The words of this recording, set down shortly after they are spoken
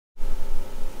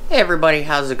Hey everybody,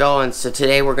 how's it going? So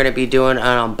today we're going to be doing an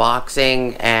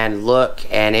unboxing and look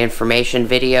and information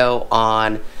video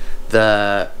on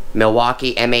the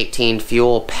Milwaukee M18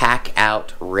 Fuel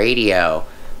Packout radio,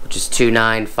 which is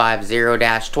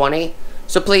 2950-20.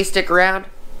 So please stick around,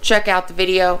 check out the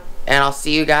video, and I'll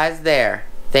see you guys there.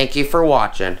 Thank you for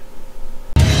watching.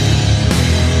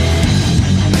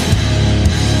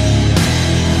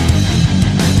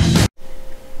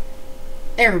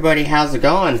 Hey everybody, how's it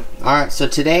going? Alright, so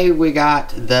today we got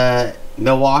the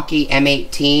Milwaukee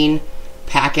M18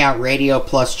 Packout radio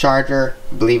plus charger.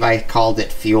 I believe I called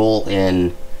it fuel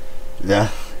in the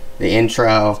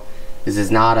intro. This is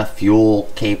not a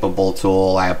fuel capable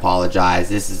tool, I apologize.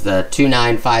 This is the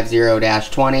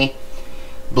 2950-20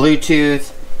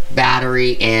 Bluetooth,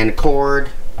 battery, and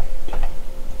cord.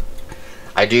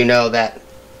 I do know that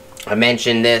I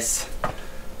mentioned this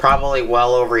probably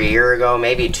well over a year ago,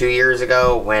 maybe 2 years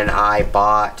ago, when I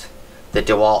bought the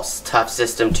DeWalt's Tough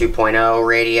System 2.0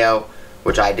 radio,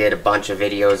 which I did a bunch of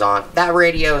videos on. That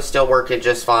radio is still working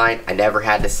just fine. I never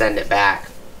had to send it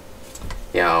back.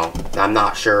 You know, I'm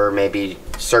not sure, maybe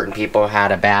certain people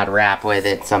had a bad rap with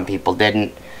it, some people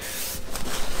didn't.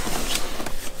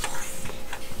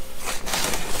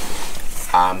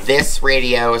 This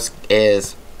radio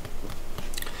is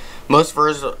most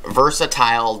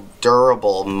versatile,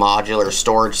 durable, modular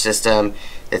storage system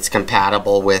that's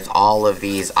compatible with all of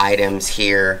these items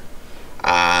here.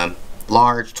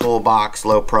 Large toolbox,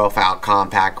 low profile,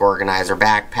 compact organizer,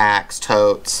 backpacks,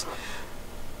 totes,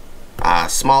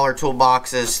 smaller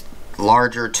toolboxes,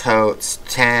 larger totes,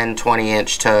 10,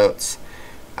 20-inch totes,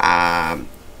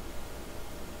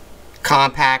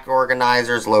 compact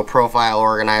organizers, low profile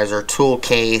organizer, tool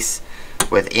case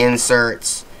with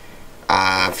inserts,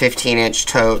 15-inch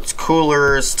totes,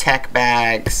 coolers, tech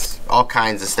bags, all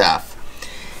kinds of stuff.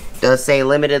 It does say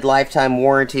limited lifetime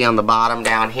warranty on the bottom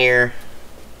down here,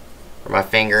 where my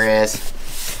finger is.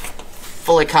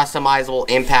 Fully customizable,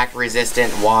 impact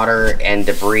resistant, water and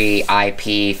debris,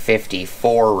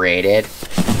 IP54 rated.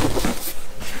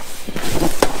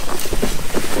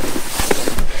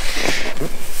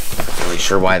 Not really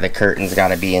sure why the curtain's got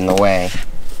to be in the way.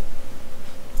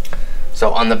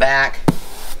 So on the back,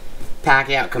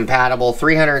 Packout compatible,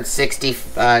 360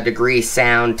 degree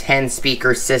sound, 10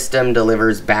 speaker system,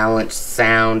 delivers balanced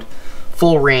sound,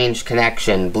 full range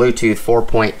connection, Bluetooth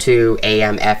 4.2,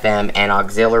 AM, FM, and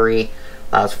auxiliary,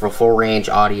 allows for full range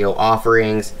audio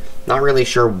offerings. Not really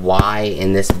sure why,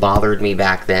 and this bothered me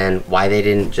back then, why they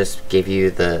didn't just give you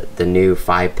the new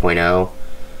 5.0.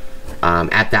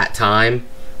 At that time,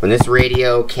 when this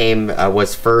radio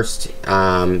was first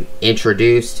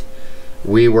introduced,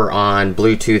 we were on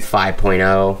Bluetooth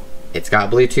 5.0. It's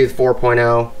got Bluetooth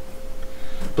 4.0.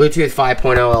 Bluetooth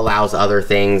 5.0 allows other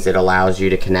things. It allows you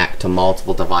to connect to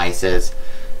multiple devices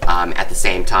at the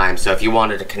same time. So if you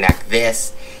wanted to connect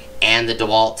this and the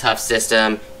DeWalt Tough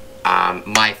System,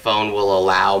 my phone will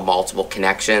allow multiple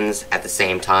connections at the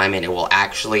same time, and it will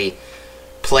actually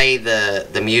play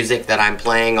the music that I'm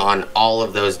playing on all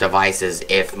of those devices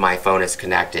if my phone is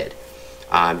connected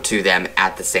to them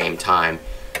at the same time.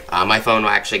 My phone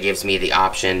actually gives me the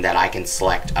option that I can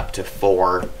select up to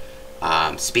 4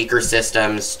 speaker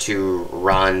systems to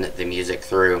run the music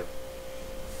through.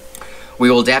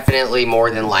 We will definitely more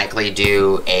than likely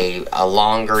do a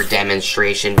longer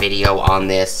demonstration video on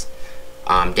this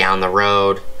down the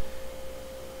road.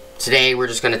 Today we're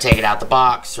just going to take it out the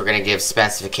box. We're going to give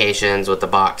specifications, what the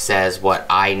box says, what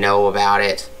I know about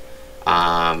it,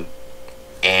 and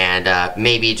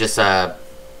maybe just a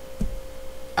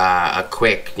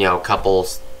quick, you know, couple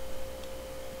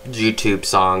YouTube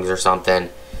songs or something,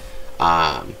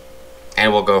 and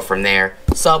we'll go from there.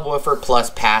 Subwoofer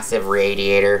plus passive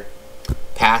radiator.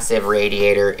 Passive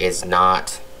radiator is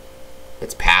not,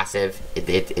 it's passive.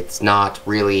 It's not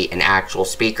really an actual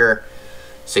speaker.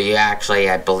 So you actually,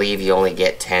 I believe you only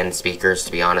get 10 speakers,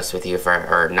 to be honest with you,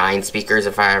 or 9 speakers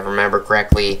if I remember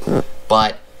correctly.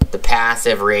 But the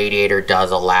passive radiator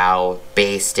does allow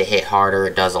bass to hit harder.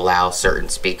 It does allow certain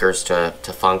speakers to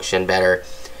function better.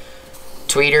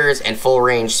 Tweeters and full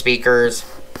range speakers.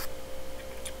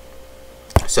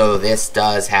 So this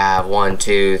does have 1,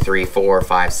 2, 3, 4,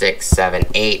 5, 6, 7,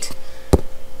 8.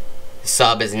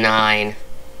 Sub is 9.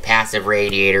 Passive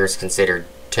radiator is considered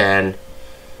 10.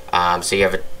 So you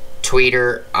have a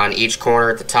tweeter on each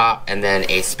corner at the top, and then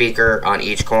a speaker on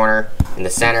each corner in the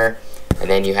center. And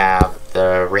then you have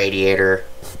the radiator,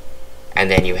 and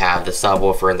then you have the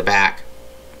subwoofer in the back.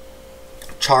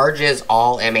 Charges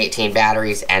all M18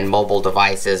 batteries and mobile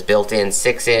devices, built-in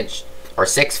 6-inch or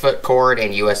 6-foot cord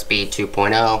and USB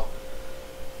 2.0.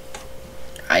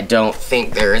 I don't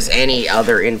think there is any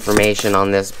other information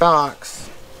on this box.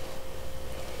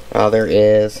 Oh, there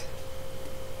is.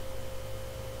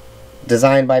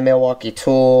 Designed by Milwaukee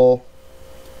Tool,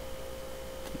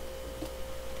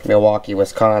 Milwaukee,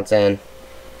 Wisconsin.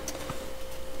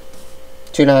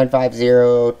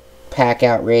 2950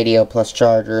 Packout radio plus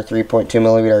charger,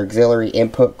 3.2mm auxiliary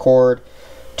input cord,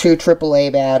 2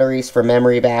 AAA batteries for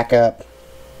memory backup.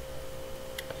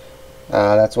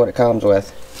 That's what it comes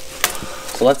with.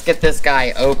 So let's get this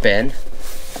guy open.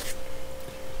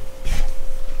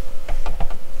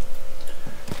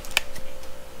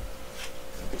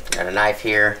 Got a knife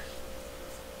here.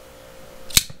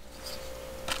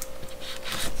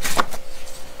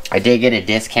 I did get a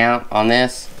discount on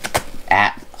this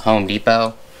at Home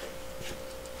Depot.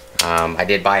 I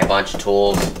did buy a bunch of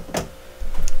tools.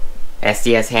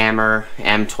 SDS hammer,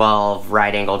 M12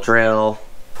 right angle drill.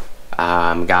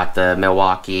 Got the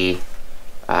Milwaukee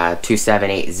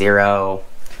 2780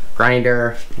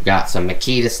 grinder. Got some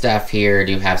Makita stuff here.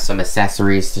 Do have some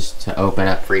accessories just to open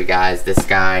up for you guys. This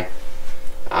guy.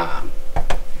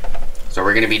 So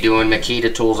we're going to be doing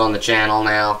Makita tools on the channel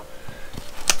now.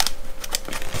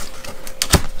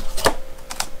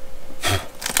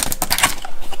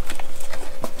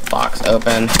 Box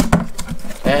open.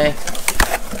 Okay.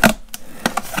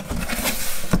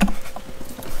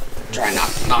 Try not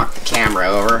to knock the camera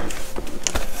over.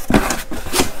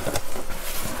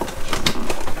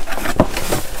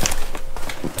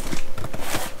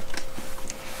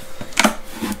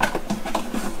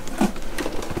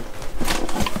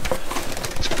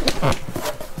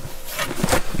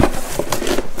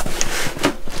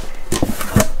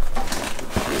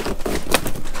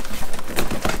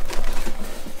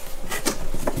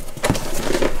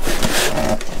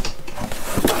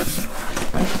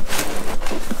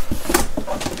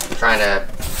 Trying to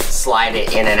slide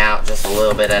it in and out just a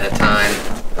little bit at a time.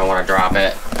 Don't want to drop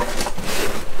it.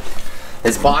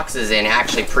 This box is in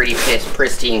actually pretty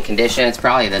pristine condition. It's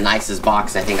probably the nicest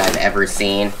box I think I've ever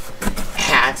seen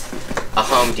at a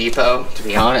Home Depot, to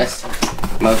be honest.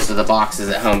 Most of the boxes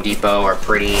at Home Depot are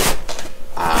pretty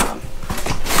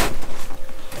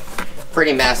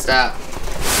messed up.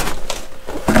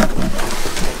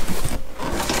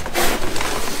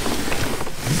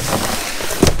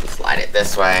 Slide it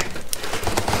this way.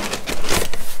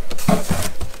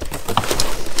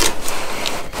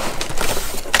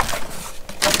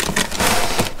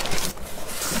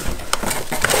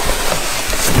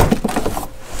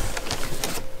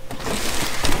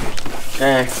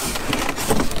 Okay.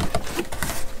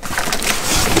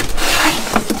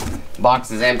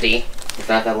 Box is empty. There's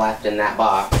nothing left in that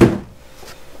box.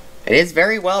 It is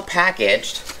very well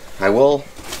packaged. I will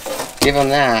give them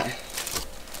that.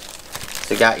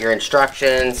 So you got your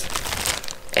instructions,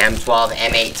 M12,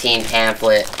 M18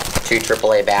 pamphlet, 2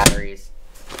 AAA batteries.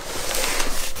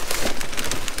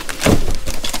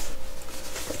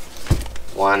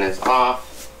 One is off.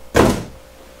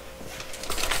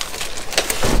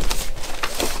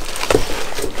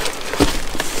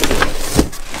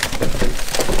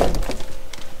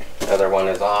 Other one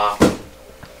is off.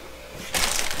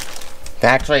 I'm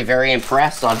actually very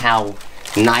impressed on how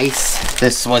nice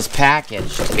this was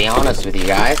packaged, to be honest with you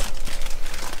guys.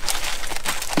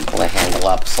 Pull the handle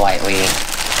up slightly.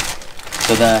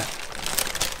 So the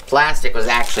plastic was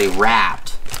actually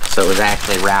wrapped. So it was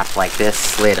actually wrapped like this,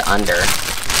 slid under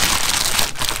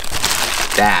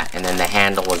that, and then the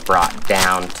handle was brought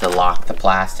down to lock the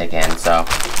plastic in. So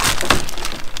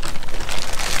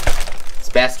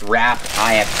best wrap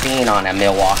I have seen on a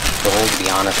Milwaukee tool, to be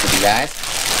honest with you guys.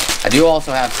 I do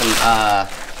also have some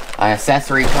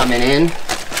accessory coming in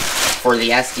for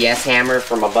the SDS hammer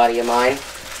from a buddy of mine.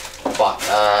 Bought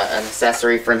an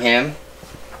accessory from him.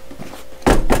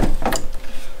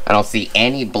 I don't see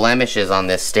any blemishes on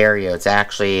this stereo. It's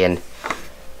actually, in,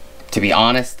 to be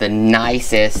honest, the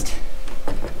nicest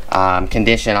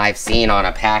condition I've seen on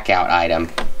a Packout item.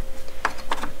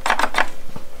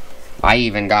 I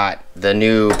even got the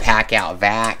new Packout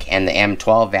vac and the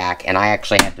M12 vac, and I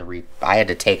actually had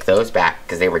to take those back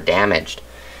because they were damaged.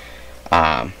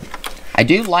 I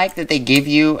do like that they give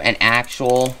you an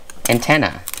actual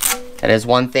antenna. That is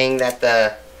one thing that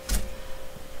the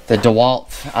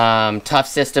DeWalt Tough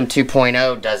System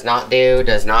 2.0 does not do.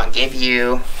 Does not give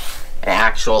you an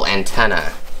actual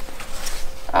antenna.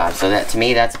 So that, to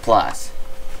me, that's a plus,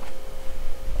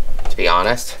 to be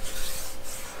honest.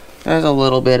 There's a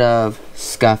little bit of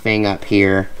scuffing up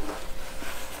here,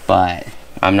 but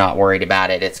I'm not worried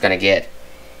about it. It's going to get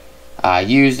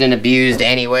used and abused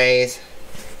anyways.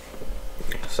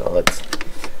 So let's...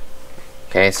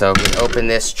 Okay, so we open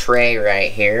this tray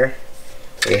right here.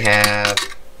 We have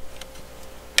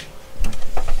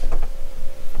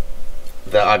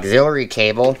the auxiliary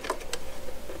cable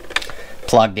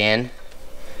plugged in.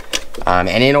 And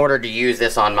in order to use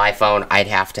this on my phone, I'd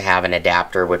have to have an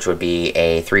adapter, which would be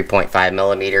a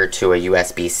 3.5mm to a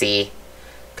USB-C,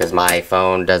 because my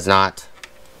phone does not.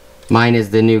 Mine is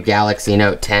the new Galaxy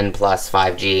Note 10 Plus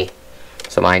 5G,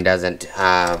 so mine doesn't.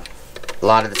 A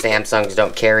lot of the Samsungs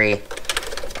don't carry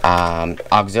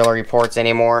auxiliary ports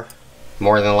anymore.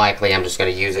 More than likely, I'm just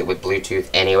going to use it with Bluetooth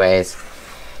anyways.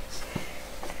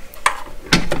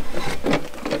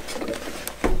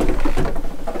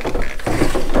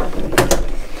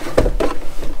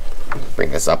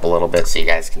 Bring this up a little bit so you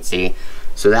guys can see.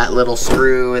 So that little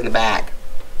screw in the back,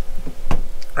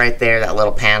 right there, that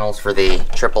little panel's for the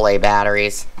AAA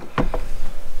batteries.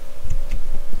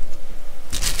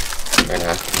 I'm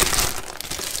gonna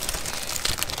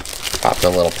pop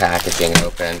the little packaging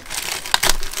open.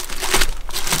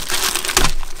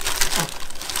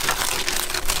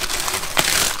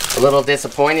 A little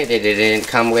disappointed that it didn't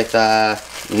come with,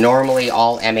 normally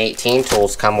all M18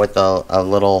 tools come with a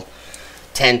little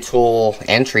 10 tool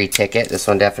entry ticket. This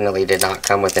one definitely did not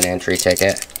come with an entry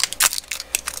ticket.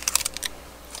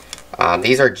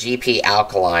 These are GP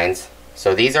alkalines,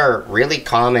 so these are really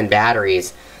common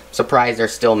batteries. I'm surprised they're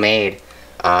still made.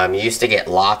 You used to get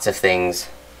lots of things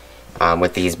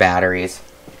with these batteries.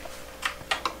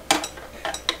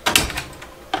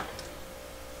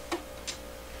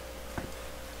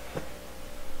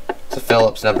 It's a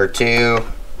Phillips number 2.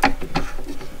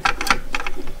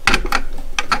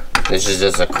 This is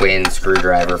just a Quinn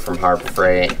screwdriver from Harbor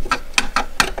Freight.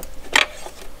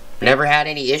 Never had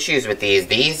any issues with these.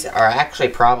 These are actually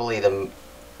probably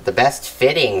the best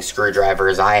fitting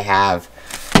screwdrivers I have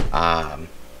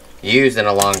used in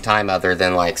a long time, other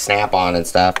than like Snap-on and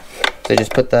stuff. So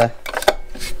just put the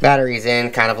batteries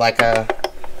in, kind of like a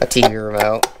TV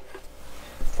remote.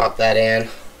 Pop that in.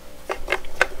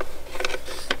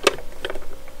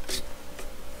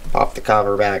 Pop the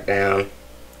cover back down.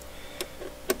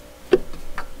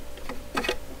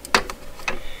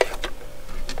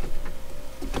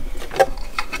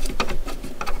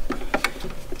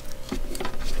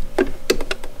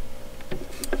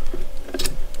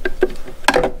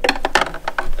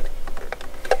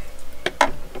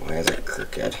 Why is it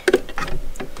crooked?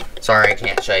 Sorry, I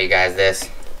can't show you guys this.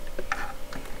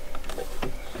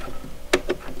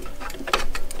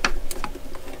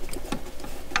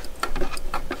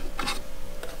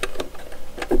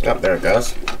 Oh, there it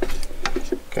goes.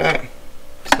 Okay.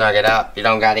 Snug it up. You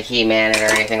don't got to He-Man it or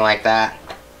anything like that.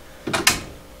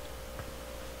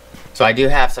 So I do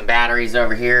have some batteries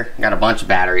over here. Got a bunch of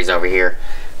batteries over here.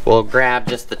 We'll grab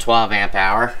just the 12 amp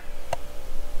hour.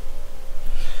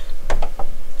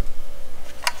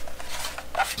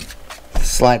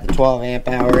 Slide the 12 amp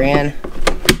hour in,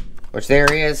 which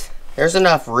there is. There's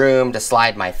enough room to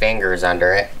slide my fingers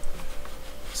under it.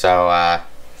 So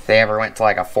if they ever went to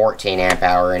like a 14 amp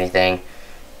hour or anything,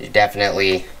 you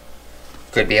definitely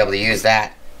could be able to use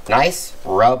that. Nice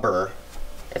rubber.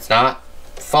 It's not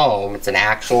foam, it's an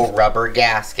actual rubber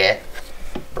gasket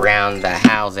around the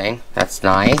housing. That's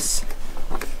nice.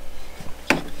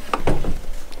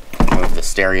 Move the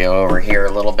stereo over here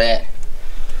a little bit.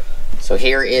 So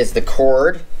here is the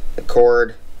cord. The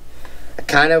cord, I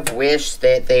kind of wish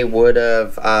that they would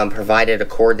have provided a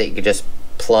cord that you could just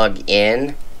plug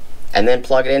in and then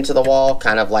plug it into the wall,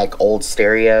 kind of like old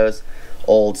stereos,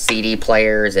 old CD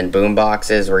players and boom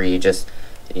boxes, where you just,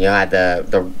 you know, had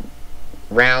the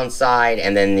round side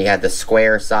and then you had the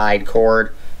square side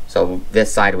cord. So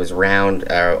this side was round,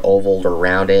 oval or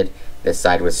rounded. This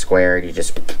side was squared. You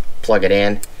just plug it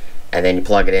in and then you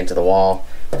plug it into the wall.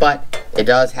 But it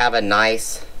does have a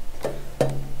nice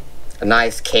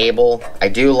cable. I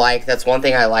do like, that's one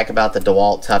thing I like about the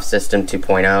DeWalt Tough System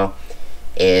 2.0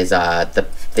 is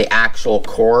the actual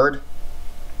cord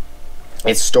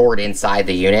is stored inside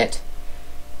the unit.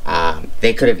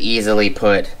 They could have easily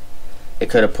put,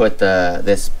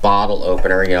 this bottle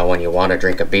opener, you know, when you want to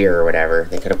drink a beer or whatever,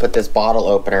 they could have put this bottle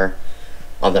opener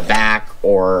on the back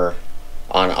or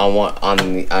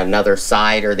on another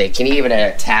side, or they can even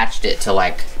have attached it to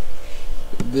like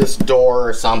this door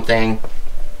or something,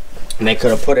 and they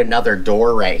could have put another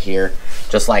door right here,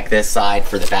 just like this side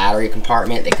for the battery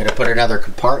compartment. They could have put another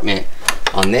compartment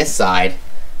on this side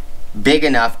big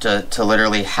enough to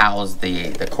literally house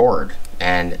the cord.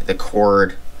 And the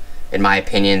cord, in my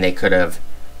opinion, they could have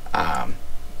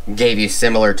gave you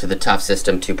similar to the Tough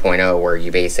System 2.0, where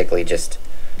you basically just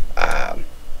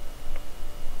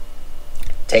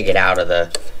take it out of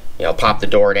the, you know, pop the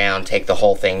door down, take the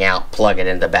whole thing out, plug it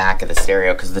in the back of the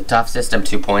stereo, because the Tough System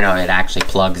 2.0, it actually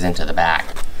plugs into the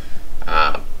back.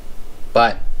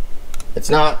 But it's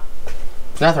not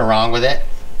Nothing wrong with it.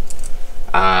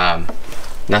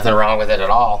 Nothing wrong with it at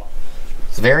all.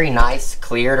 It's a very nice,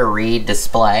 clear to read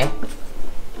display.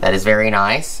 That is very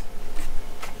nice.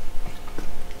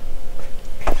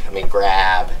 Let me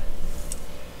grab,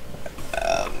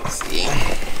 let's see.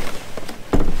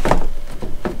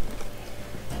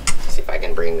 See if I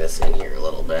can bring this in here a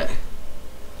little bit.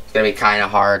 It's gonna be kind of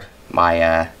hard.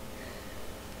 My,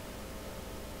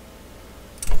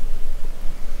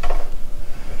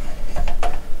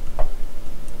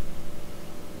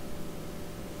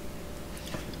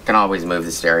 can always move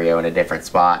the stereo in a different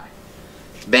spot.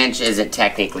 Bench isn't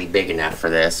technically big enough for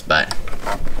this, but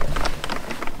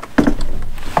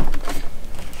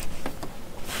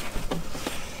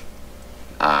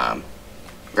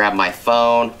grab my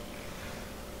phone,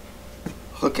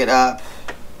 hook it up,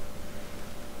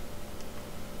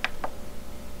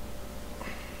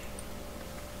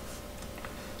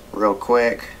 real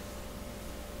quick,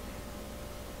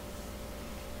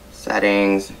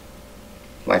 settings,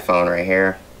 my phone right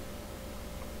here.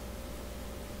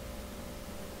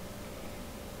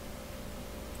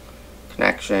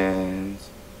 Connections,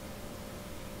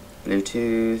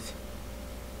 Bluetooth,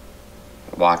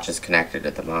 watch is connected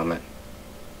at the moment.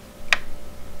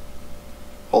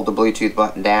 Hold the Bluetooth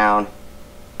button down,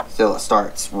 so it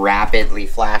starts rapidly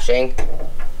flashing.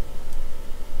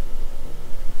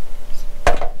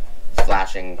 It's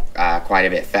flashing quite a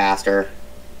bit faster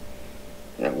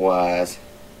than it was.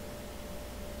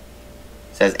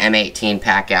 It says M18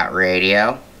 Packout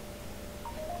radio.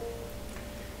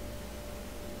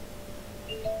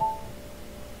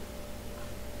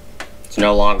 It's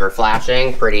no longer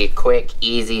flashing. Pretty quick,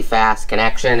 easy, fast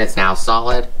connection. It's now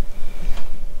solid.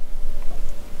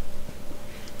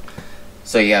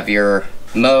 So you have your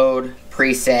mode,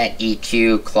 preset,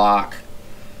 EQ, clock,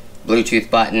 Bluetooth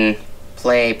button,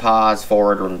 play, pause,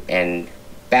 forward, and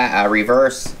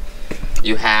reverse.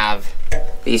 You have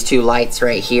these two lights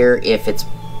right here if it's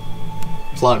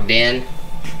plugged in.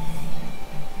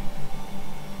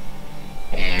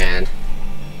 And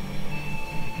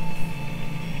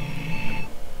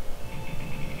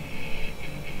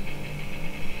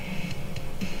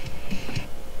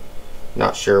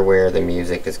not sure where the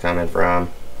music is coming from.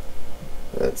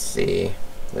 Let's see.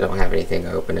 I don't have anything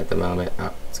open at the moment.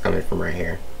 Oh, it's coming from right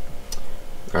here.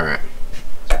 Alright.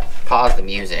 Pause the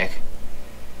music.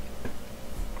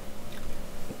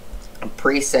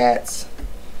 Presets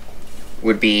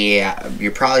would be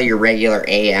probably your regular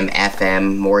AM,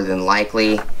 FM, more than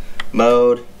likely.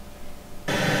 Mode.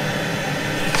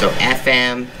 So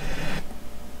FM,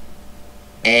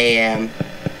 AM,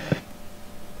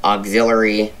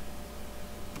 auxiliary,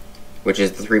 which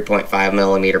is the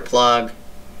 3.5mm plug,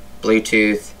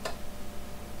 Bluetooth,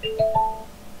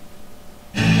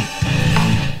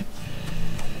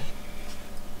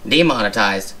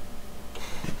 demonetized.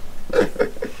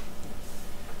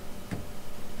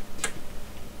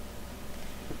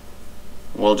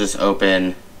 We'll just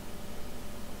open,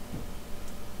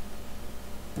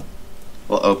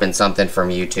 we'll open something from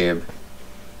YouTube.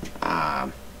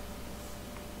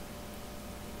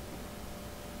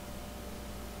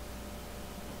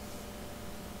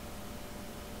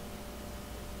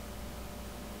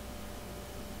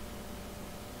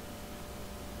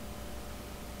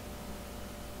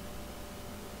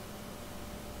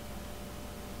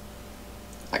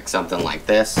 Like something like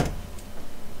this.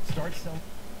 Start some.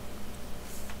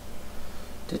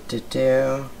 There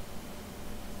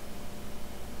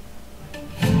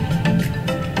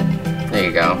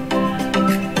you go.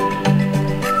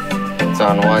 It's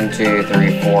on 1, 2,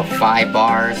 3, 4, 5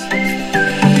 bars.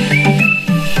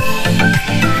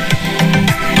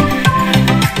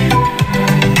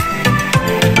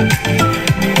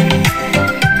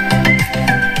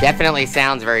 Definitely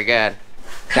sounds very good.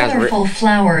 Colorful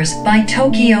Flowers by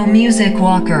Tokyo Music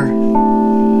Walker.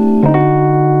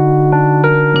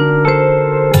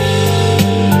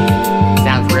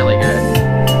 Sounds really good.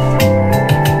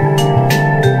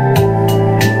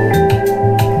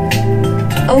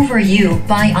 Over You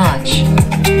by ONYX.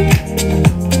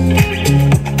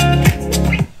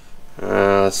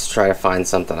 Let's try to find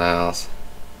something else.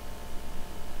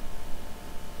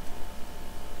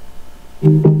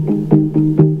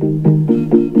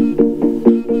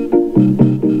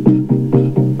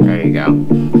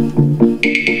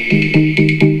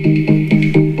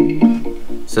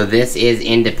 So this is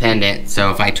independent, so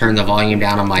if I turn the volume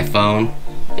down on my phone,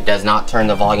 it does not turn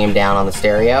the volume down on the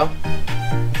stereo.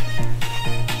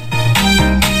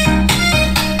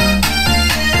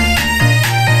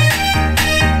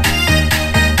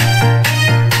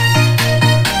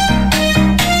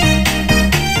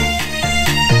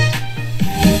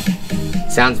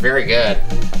 Sounds very good.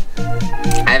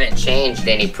 I haven't changed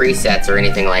any presets or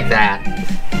anything like that.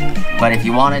 But if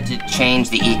you wanted to change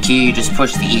the EQ, you just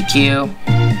push the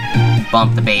EQ,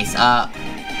 bump the bass up,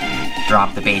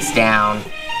 drop the bass down.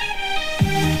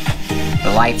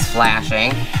 The light's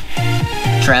flashing.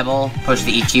 Treble, push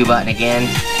the EQ button again,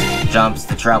 jumps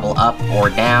the treble up or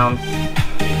down.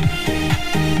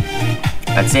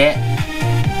 That's it.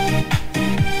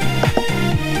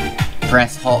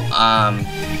 Press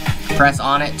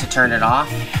on it to turn it off.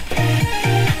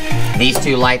 These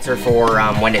two lights are for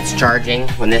when it's charging.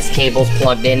 When this cable's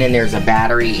plugged in and there's a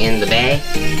battery in the bay,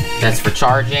 that's for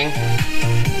charging.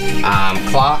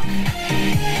 Clock.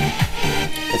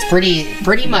 It's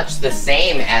pretty much the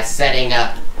same as setting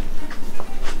up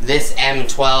this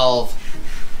M12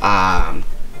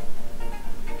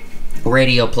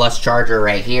 Radio Plus charger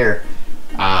right here.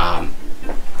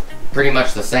 Pretty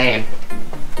much the same.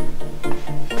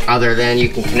 Other than you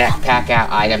can connect Packout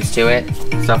items to it,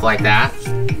 stuff like that.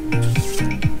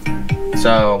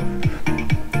 So,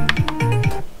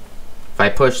 if I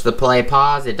push the play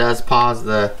pause, it does pause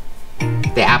the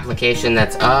application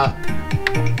that's up.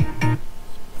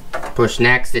 Push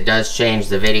next, it does change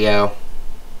the video.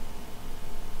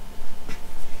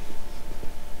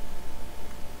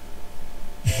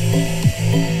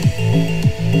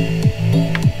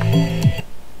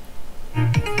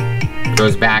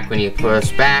 Goes back when you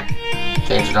push back,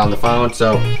 change it on the phone.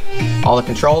 So all the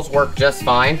controls work just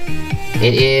fine.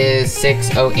 It is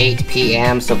 6:08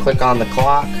 p.m. so click on the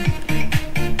clock.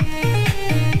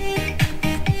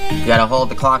 You gotta hold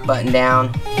the clock button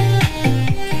down.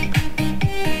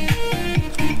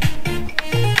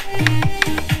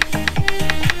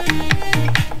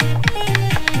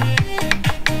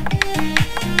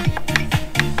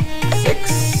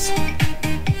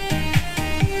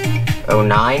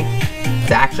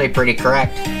 It's actually pretty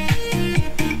correct.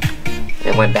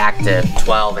 It went back to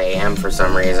 12 a.m. for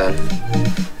some reason.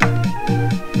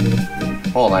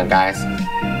 Hold on, guys.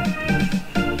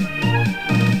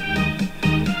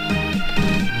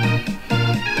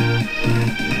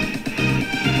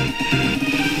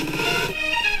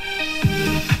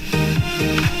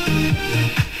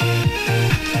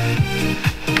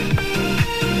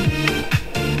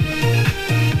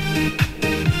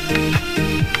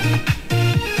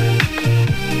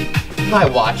 My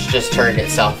watch just turned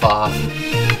itself off.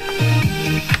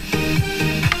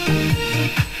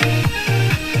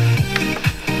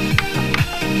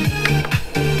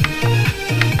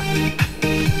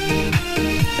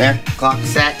 There, clock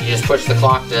set. You just push the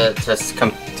clock to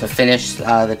finish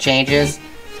the changes.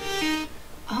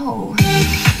 Oh.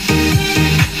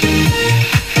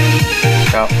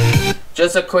 So,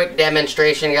 just a quick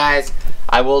demonstration, guys.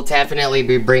 I will definitely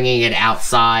be bringing it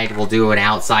outside. We'll do an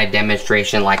outside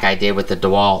demonstration like I did with the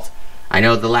DeWalt. I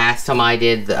know the last time I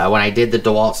did, when I did the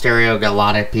DeWalt stereo, a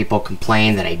lot of people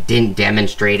complained that I didn't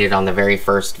demonstrate it on the very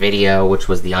first video, which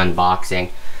was the unboxing.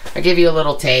 I'll give you a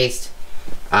little taste,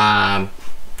 and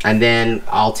then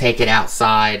I'll take it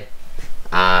outside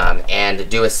and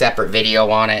do a separate video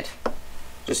on it.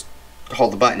 Just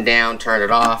hold the button down, turn it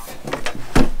off.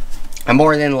 I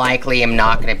more than likely am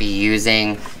not going to be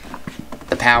using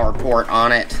the power port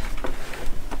on it,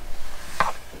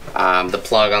 the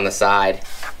plug on the side.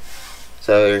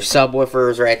 So your subwoofer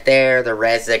is right there, the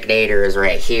resonator is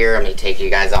right here. I'm going to take you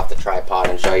guys off the tripod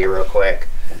and show you real quick.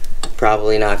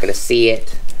 Probably not going to see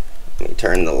it. Let me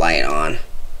turn the light on.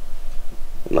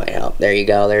 It might help. There you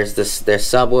go. There's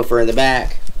subwoofer in the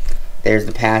back. There's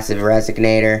the passive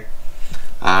resonator.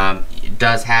 It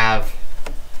does have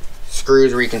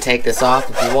screws where you can take this off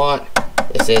if you want.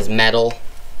 This is metal.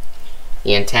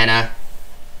 The antenna,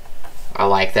 I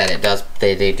like that it does,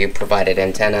 they do provide an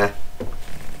antenna.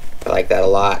 I like that a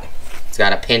lot. It's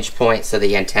got a pinch point so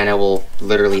the antenna will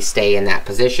literally stay in that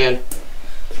position.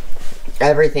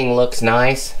 Everything looks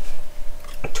nice.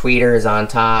 Tweeter is on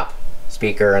top,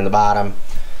 speaker on the bottom.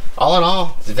 All in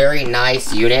all, it's a very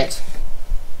nice unit.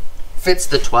 Fits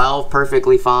the 12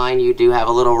 perfectly fine. You do have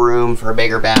a little room for a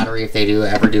bigger battery if they do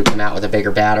ever come out with a bigger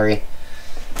battery.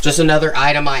 Just another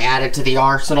item I added to the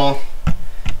arsenal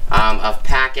of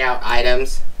Packout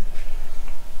items.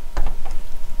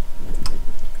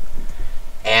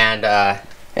 And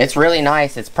it's really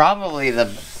nice. It's probably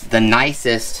the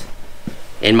nicest,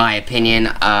 in my opinion,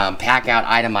 Packout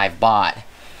item I've bought.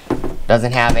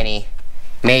 Doesn't have any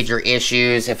major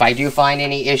issues. If I do find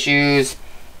any issues,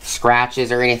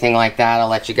 scratches or anything like that, I'll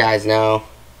let you guys know.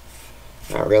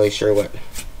 Not really sure what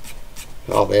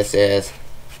all this is.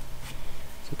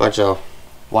 It's a bunch of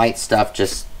white stuff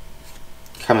just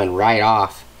coming right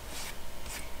off.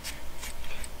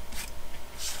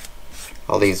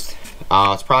 All these,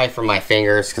 it's probably from my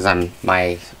fingers because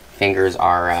my fingers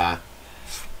are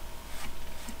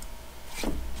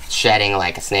shedding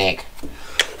like a snake.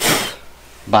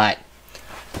 But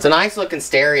it's a nice looking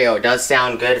stereo. It does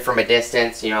sound good from a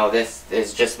distance. You know, this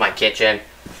is just my kitchen.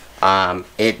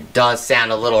 It does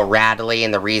sound a little rattly,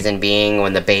 and the reason being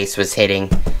when the bass was hitting,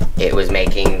 it was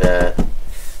making the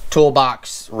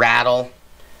toolbox rattle.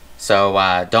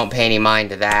 So don't pay any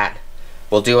mind to that.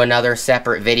 We'll do another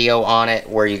separate video on it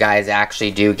where you guys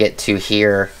actually do get to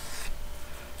hear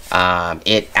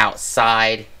it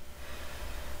outside.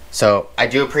 So I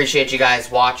do appreciate you guys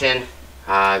watching.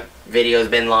 Video's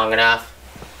been long enough.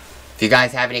 If you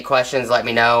guys have any questions, let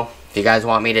me know. If you guys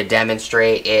want me to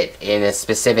demonstrate it in a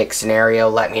specific scenario,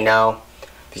 let me know.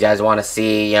 If you guys want to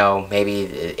see, you know,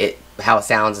 maybe how it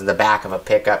sounds in the back of a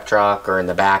pickup truck or in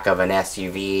the back of an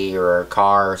SUV or a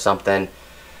car or something.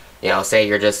 You know, say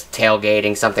you're just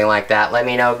tailgating, something like that. Let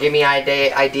me know. Give me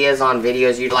ideas on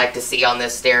videos you'd like to see on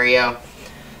this stereo.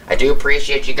 I do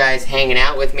appreciate you guys hanging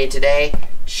out with me today,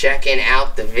 checking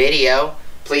out the video.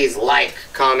 Please like,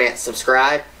 comment,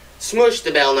 subscribe. Smoosh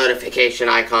the bell notification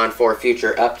icon for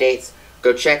future updates.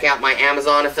 Go check out my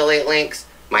Amazon affiliate links,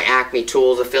 my Acme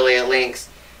Tools affiliate links,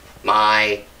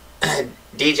 my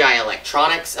DJI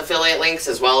Electronics affiliate links,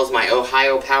 as well as my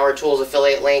Ohio Power Tools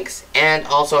affiliate links, and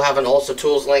also have an Ulsa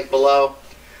Tools link below.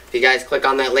 If you guys click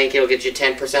on that link, it'll get you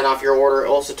 10% off your order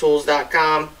at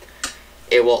ulsatools.com.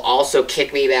 It will also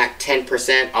kick me back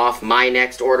 10% off my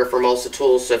next order from Ulsa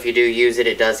Tools, so if you do use it,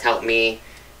 it does help me,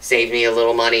 save me a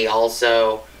little money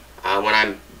also when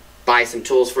I buy some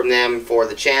tools from them for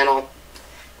the channel.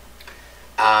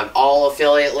 All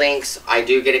affiliate links, I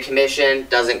do get a commission.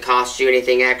 Doesn't cost you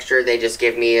anything extra. They just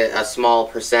give me a small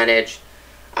percentage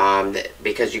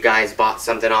because you guys bought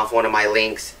something off one of my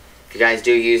links. If you guys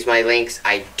do use my links,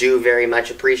 I do very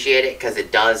much appreciate it because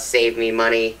it does save me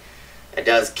money. It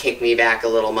does kick me back a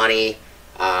little money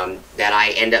that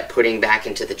I end up putting back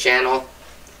into the channel.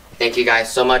 Thank you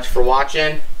guys so much for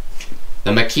watching. The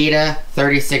Makita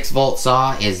 36-volt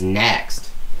saw is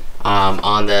next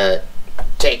on the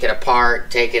take it apart,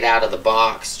 take it out of the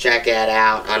box, check it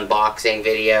out, unboxing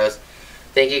videos.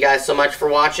 Thank you guys so much for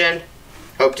watching.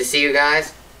 Hope to see you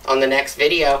guys on the next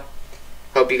video.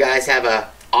 Hope you guys have an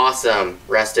awesome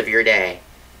rest of your day.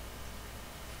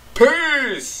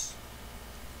 Peace!